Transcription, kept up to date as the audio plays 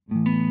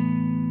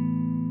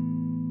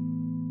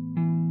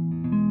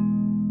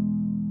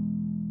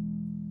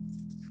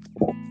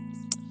Well,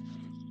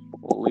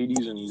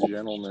 ladies and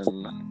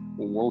gentlemen,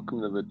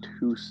 welcome to the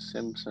Two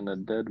Simps and a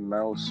Dead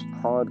Mouse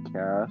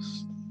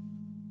podcast.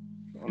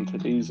 On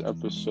today's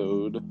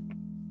episode,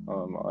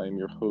 I am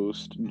your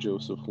host,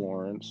 Joseph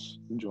Lawrence,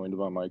 joined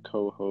by my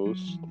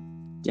co-host,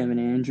 Devin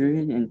Andrew,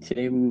 and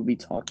today we will be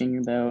talking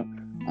about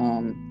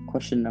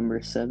question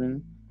number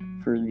 7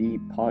 for the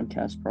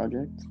podcast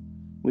project,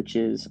 which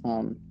is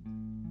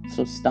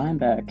so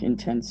Steinbeck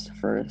intends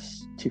for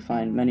us to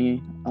find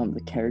many of the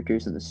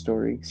characters in the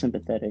story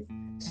sympathetic.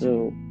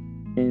 So,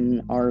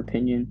 in our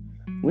opinion,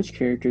 which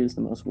character is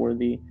the most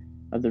worthy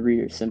of the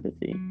reader's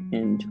sympathy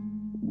and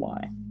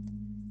why?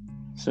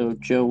 So,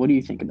 Joe, what do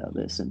you think about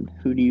this, and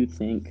who do you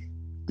think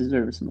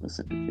deserves the most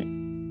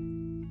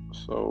sympathy?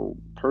 So,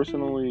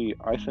 personally,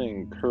 I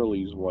think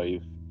Curly's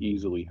wife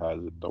easily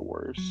has it the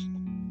worst.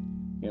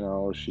 You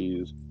know,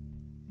 she's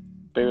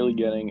barely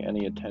getting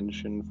any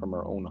attention from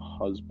her own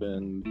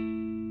husband.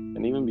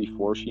 And even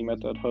before she met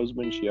that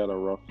husband, she had a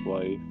rough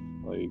life.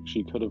 Like,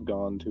 she could have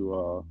gone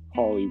to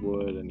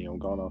Hollywood and,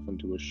 gone off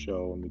into a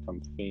show and become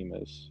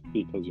famous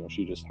because,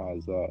 she just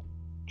has that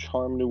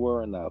charm to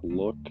her and that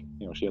look.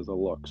 She has the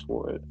looks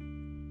for it.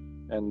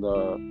 And,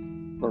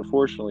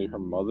 unfortunately, her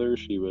mother,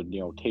 she would,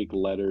 take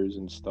letters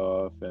and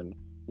stuff and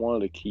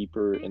wanted to keep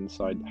her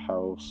inside the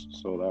house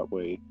so that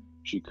way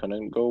she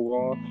couldn't go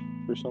off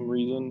for some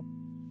reason.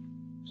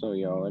 So,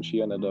 and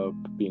she ended up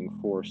being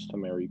forced to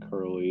marry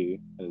Curly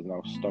and is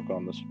now stuck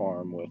on this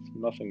farm with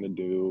nothing to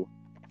do.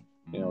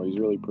 He's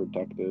really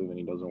protective and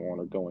he doesn't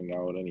want her going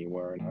out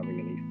anywhere and having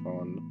any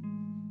fun.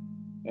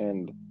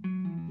 And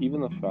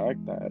even the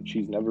fact that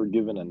she's never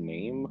given a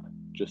name,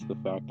 just the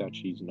fact that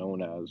she's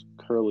known as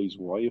Curly's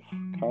wife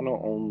kind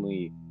of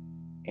only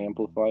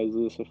amplifies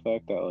this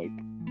effect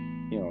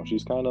that,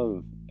 she's kind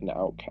of an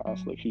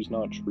outcast. Like, she's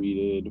not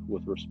treated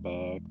with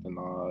respect and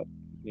not,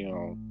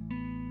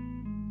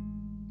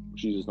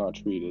 she's just not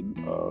treated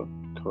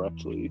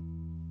correctly.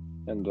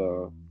 And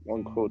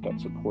one quote that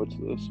supports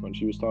this, when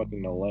she was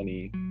talking to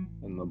Lenny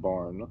in the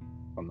barn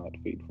on that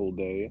fateful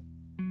day,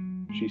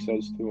 she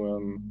says to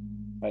him,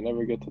 "I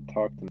never get to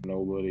talk to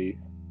nobody.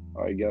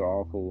 I get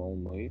awful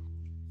lonely."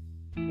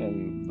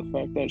 And the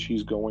fact that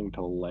she's going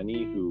to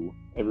Lenny, who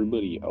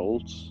everybody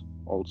else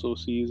also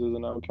sees as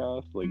an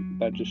outcast,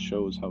 that just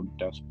shows how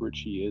desperate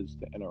she is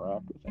to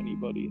interact with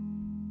anybody.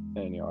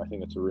 And, I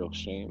think it's a real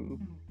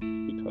shame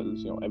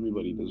because,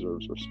 everybody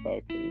deserves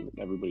respect and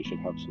everybody should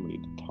have somebody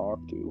to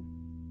talk to.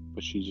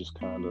 But she's just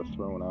kind of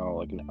thrown out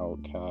like an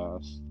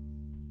outcast.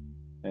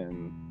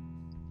 And,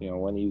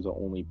 Lenny's the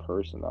only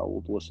person that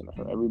will listen to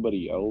her.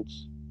 Everybody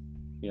else,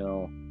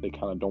 they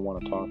kind of don't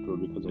want to talk to her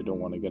because they don't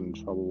want to get in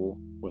trouble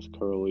with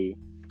Curly.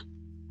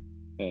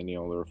 And,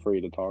 they're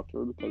afraid to talk to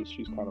her because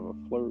she's kind of a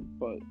flirt.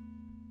 But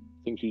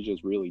I think she's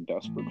just really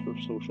desperate for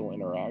social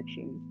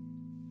interaction.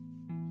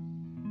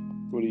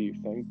 What do you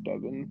think,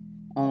 Devin?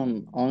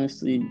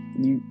 Honestly,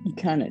 you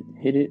kind of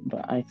hit it,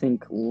 but I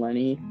think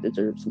Lenny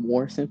deserves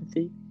more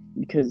sympathy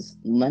because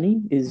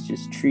Lenny is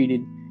just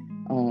treated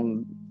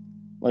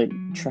like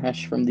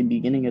trash from the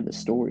beginning of the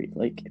story.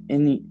 Like,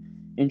 in the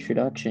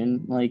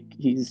introduction,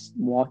 he's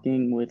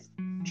walking with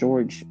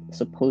George,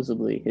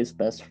 supposedly his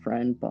best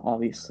friend, but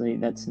obviously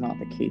that's not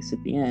the case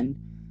at the end.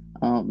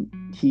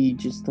 He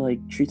just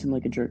treats him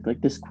like a jerk.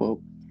 Like this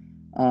quote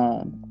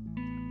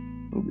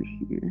over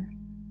here.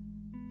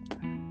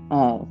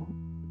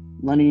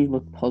 Lenny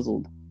looked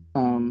puzzled.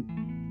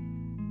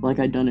 Like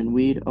I done in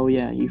Weed. Oh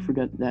yeah, you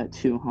forgot that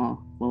too, huh?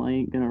 Well, I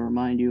ain't gonna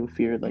remind you of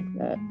fear like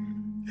that.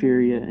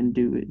 Fear ya and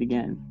do it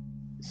again.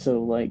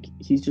 So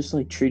he's just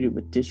treated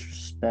with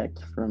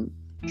disrespect from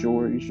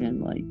George,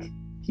 and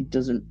he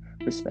doesn't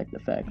respect the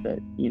fact that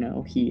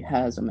he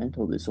has a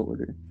mental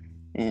disorder,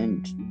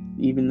 and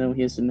even though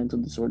he has a mental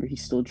disorder,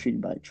 he's still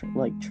treated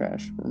like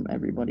trash from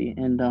everybody,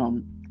 and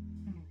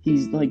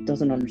he's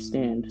doesn't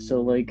understand.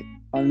 So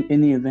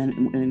in the event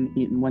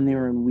when they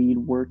were in Weed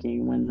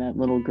working, when that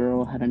little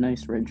girl had a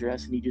nice red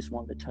dress and he just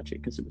wanted to touch it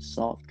because it was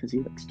soft, because he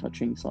likes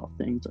touching soft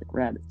things like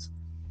rabbits.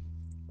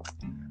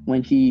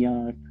 When he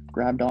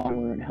grabbed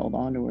onto her and held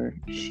onto her,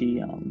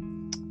 she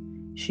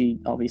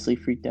obviously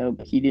freaked out,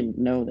 but he didn't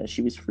know that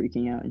she was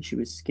freaking out and she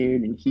was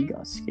scared, and he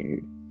got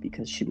scared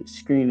because she was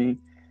screaming,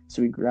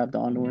 so he grabbed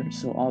onto her.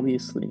 So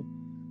obviously,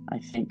 I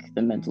think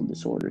the mental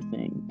disorder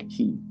thing,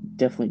 he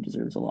definitely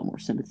deserves a lot more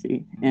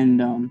sympathy.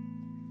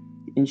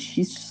 And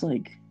she's just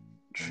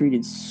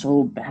treated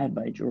so bad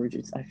by George.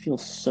 I feel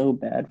so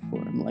bad for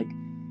him.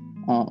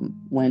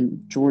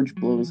 When George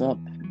blows up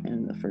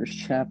in the first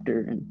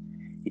chapter and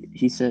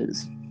he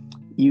says,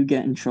 "You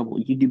get in trouble,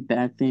 you do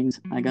bad things,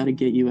 I gotta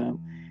get you out."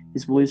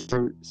 His voice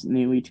rose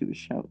nearly to a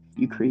shout.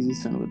 "You crazy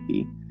son of a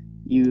bee.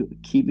 You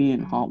keep me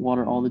in hot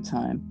water all the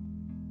time."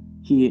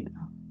 He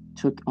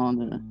took on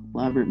the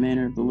elaborate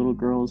manner of the little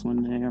girls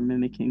when they are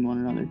mimicking one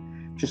another.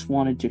 Just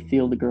wanted to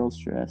feel the girl's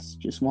dress.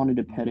 Just wanted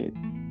to pet it.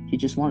 He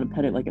just wanted to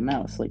pet it like a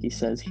mouse, like he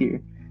says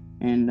here.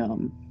 And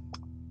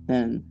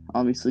then,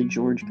 obviously,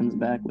 George comes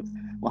back with,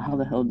 "Well, how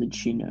the hell did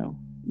she know?"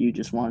 you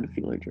just wanted to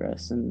feel her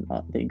dress, and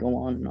they go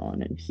on,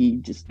 and he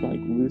just like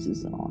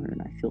loses it on her,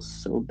 and I feel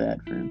so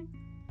bad for him.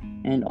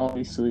 And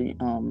obviously,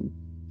 in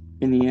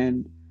the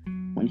end,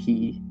 when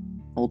he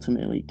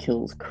ultimately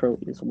kills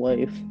Curly's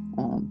wife,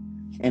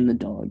 and the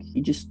dog,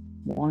 he just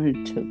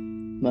wanted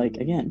to, like,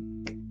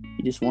 again,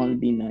 he just wanted to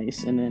be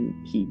nice, and then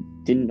he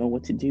didn't know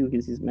what to do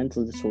because he's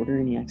mental disorder,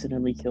 and he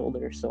accidentally killed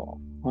her. So,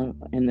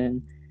 and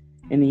then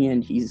in the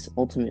end, he's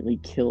ultimately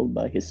killed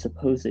by his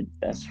supposed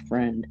best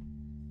friend,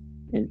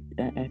 and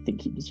I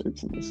think he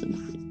deserves some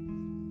sympathy.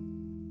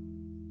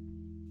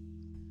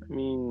 I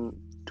mean,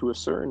 to a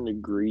certain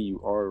degree,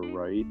 you are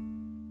right,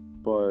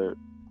 but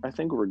I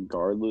think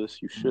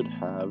regardless, you should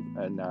have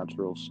a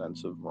natural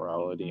sense of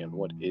morality and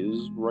what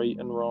is right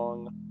and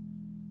wrong.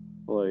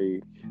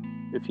 Like,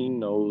 if he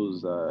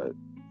knows that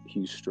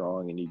he's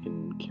strong and he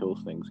can kill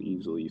things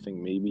easily, you think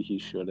maybe he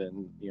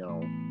shouldn't,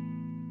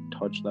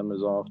 touch them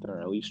as often, or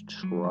at least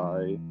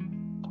try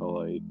to,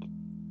 like,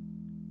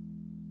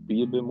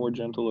 be a bit more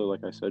gentle, or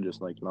like I said,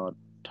 just like not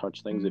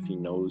touch things if he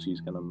knows he's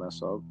gonna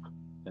mess up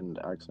and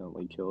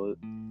accidentally kill it.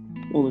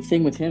 Well, the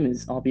thing with him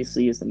is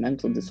obviously is the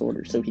mental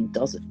disorder, so he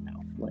doesn't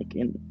know. Like,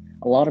 in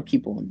a lot of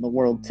people in the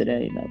world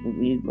today that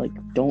we like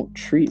don't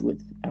treat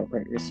with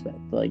outright respect.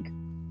 Like,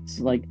 it's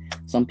like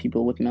some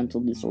people with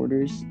mental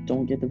disorders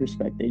don't get the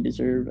respect they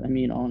deserve. I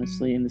mean,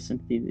 honestly, and the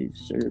sympathy they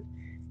deserve,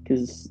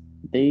 because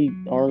they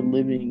are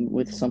living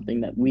with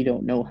something that we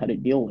don't know how to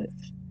deal with.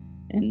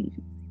 And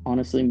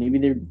honestly, maybe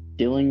they're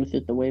dealing with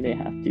it the way they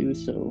have to.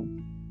 So,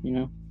 you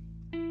know.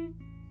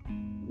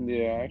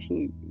 Yeah,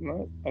 actually,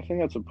 not. I think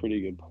that's a pretty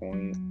good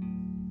point.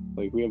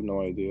 Like, we have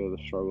no idea the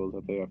struggles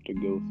that they have to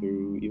go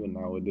through, even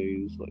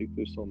nowadays. Like,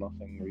 there's still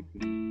nothing we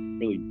can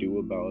really do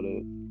about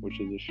it, which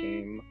is a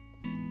shame.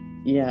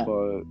 Yeah,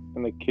 But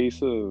in the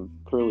case of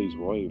Curly's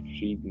wife,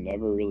 she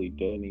never really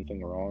did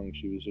anything wrong.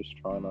 She was just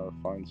trying to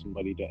find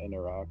somebody to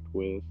interact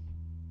with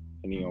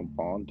and,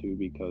 bond to,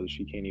 because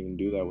she can't even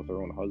do that with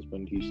her own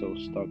husband. He's so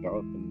stuck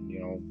up and,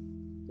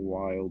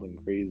 wild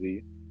and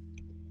crazy.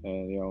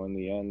 And, in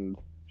the end,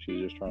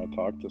 she's just trying to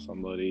talk to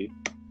somebody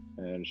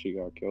and she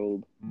got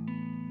killed.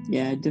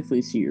 yeah, I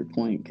definitely see your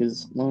point,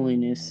 because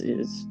loneliness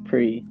is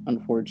pretty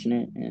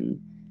unfortunate, and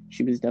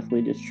she was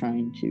definitely just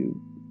trying to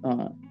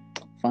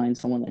find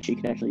someone that she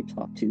could actually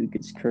talk to,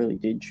 because Curly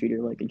did treat her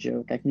like a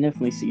joke. I can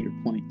definitely see your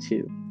point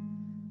too.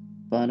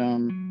 But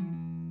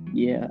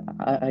yeah,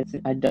 I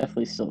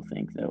definitely still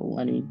think that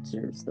Lenny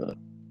deserves the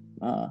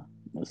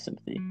most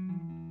sympathy.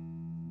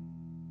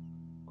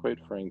 Quite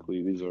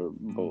frankly, these are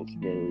both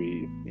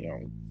very,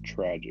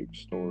 tragic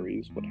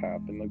stories. What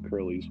happened to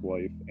Curly's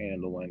wife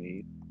and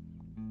Lenny.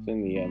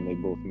 In the end, they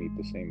both meet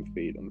the same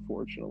fate,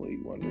 unfortunately,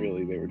 when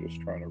really they were just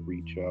trying to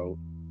reach out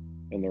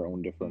in their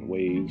own different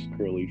ways.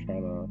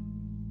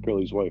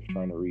 Curly's wife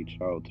trying to reach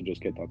out to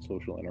just get that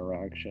social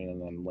interaction,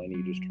 and then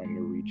Lenny just trying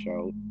to reach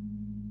out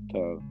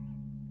to,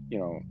 you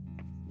know,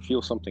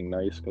 feel something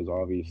nice, because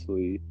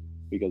obviously,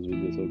 because of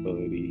his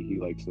disability, he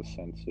likes the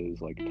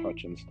senses, like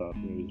touch and stuff,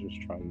 and he was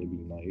just trying to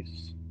be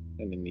nice.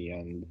 And in the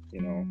end, he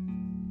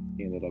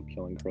ended up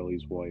killing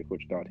Curly's wife,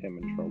 which got him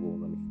in trouble,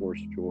 and then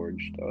forced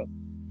George to,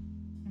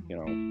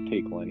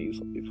 take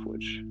Lenny's life,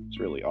 which is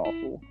really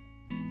awful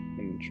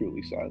and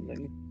truly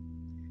saddening.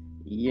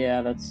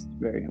 Yeah, that's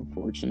very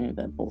unfortunate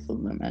that both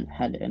of them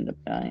had to end up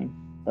dying.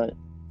 But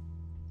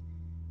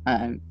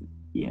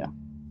yeah.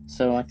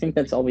 So I think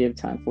that's all we have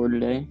time for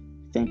today.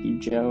 Thank you,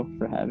 Joe,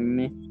 for having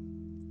me.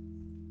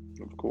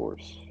 Of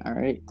course. All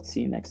right.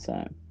 See you next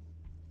time.